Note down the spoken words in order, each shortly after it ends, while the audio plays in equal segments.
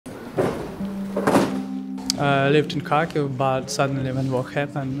I lived in Kharkiv, but suddenly when war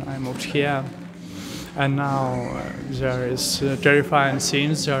happened, I moved here. And now there is terrifying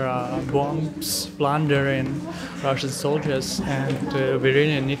scenes. There are bombs plundering Russian soldiers, and we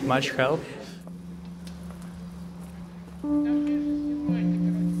really need much help.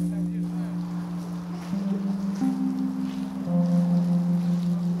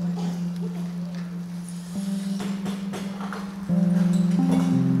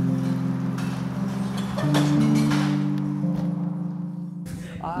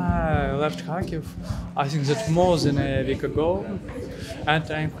 I left Kharkiv, I think that more than a week ago, and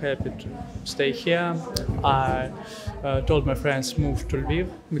I'm happy to stay here. I told my friends move to Lviv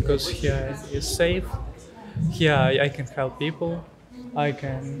because here is safe. Here I can help people, I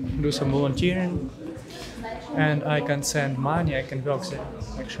can do some volunteering, and I can send money, I can work there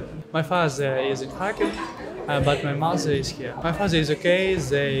actually. My father is in Kharkiv, but my mother is here. My father is okay,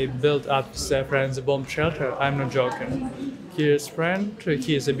 they built up with their friends a bomb shelter, I'm not joking. His friend,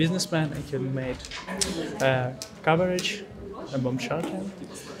 he is a businessman, and he made coverage, a bomb shelter,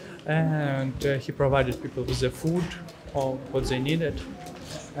 and he provided people with the food or what they needed.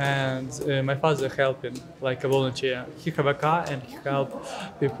 And my father helping like a volunteer. He have a car and he help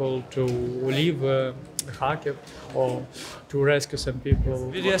people to leave Kharkiv or to rescue some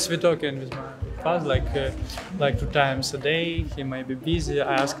people. Yes, we're talking with my father like 2 times a day. He may be busy.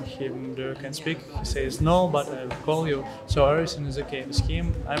 I ask him, do you can speak? He says no, but I will call you. So everything is okay with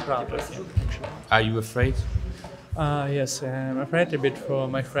him. I'm proud of him. Actually. Are you afraid? Yes, I'm afraid a bit for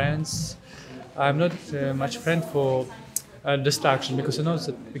my friends. I'm not much friend for destruction because I know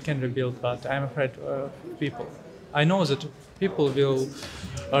that we can rebuild, but I'm afraid of people. I know that people will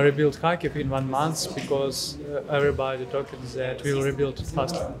rebuild Kharkiv in 1 month because everybody talking that we will rebuild it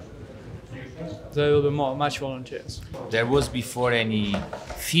faster. There will be much volunteers. There was before any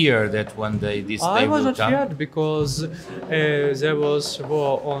fear that one day this I day was will not come? feared because there was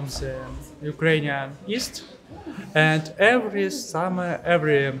war on the Ukrainian east, and every summer,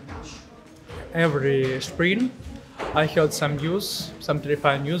 every spring, I heard some news, some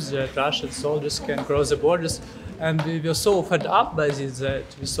terrifying news that Russian soldiers can cross the borders, and we were so fed up by this that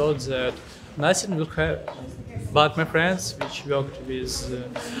we thought that nothing will happen. But my friends, which worked with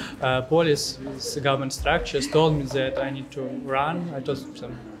police, with government structures, told me that I need to run. I told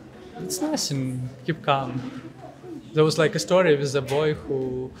them, it's nothing, keep calm. There was like a story with a boy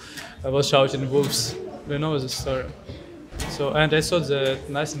who was shouting wolves. You know the story. So, and I thought that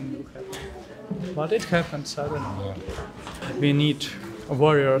nothing will happen. But it happened suddenly. Yeah. We need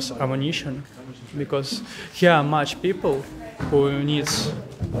warriors' ammunition because here are much people who needs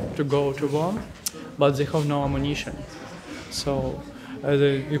to go to war, but they have no ammunition. So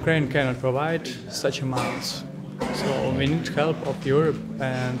the Ukraine cannot provide such amounts. So we need help of Europe,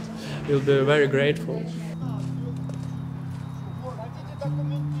 and we'll be very grateful.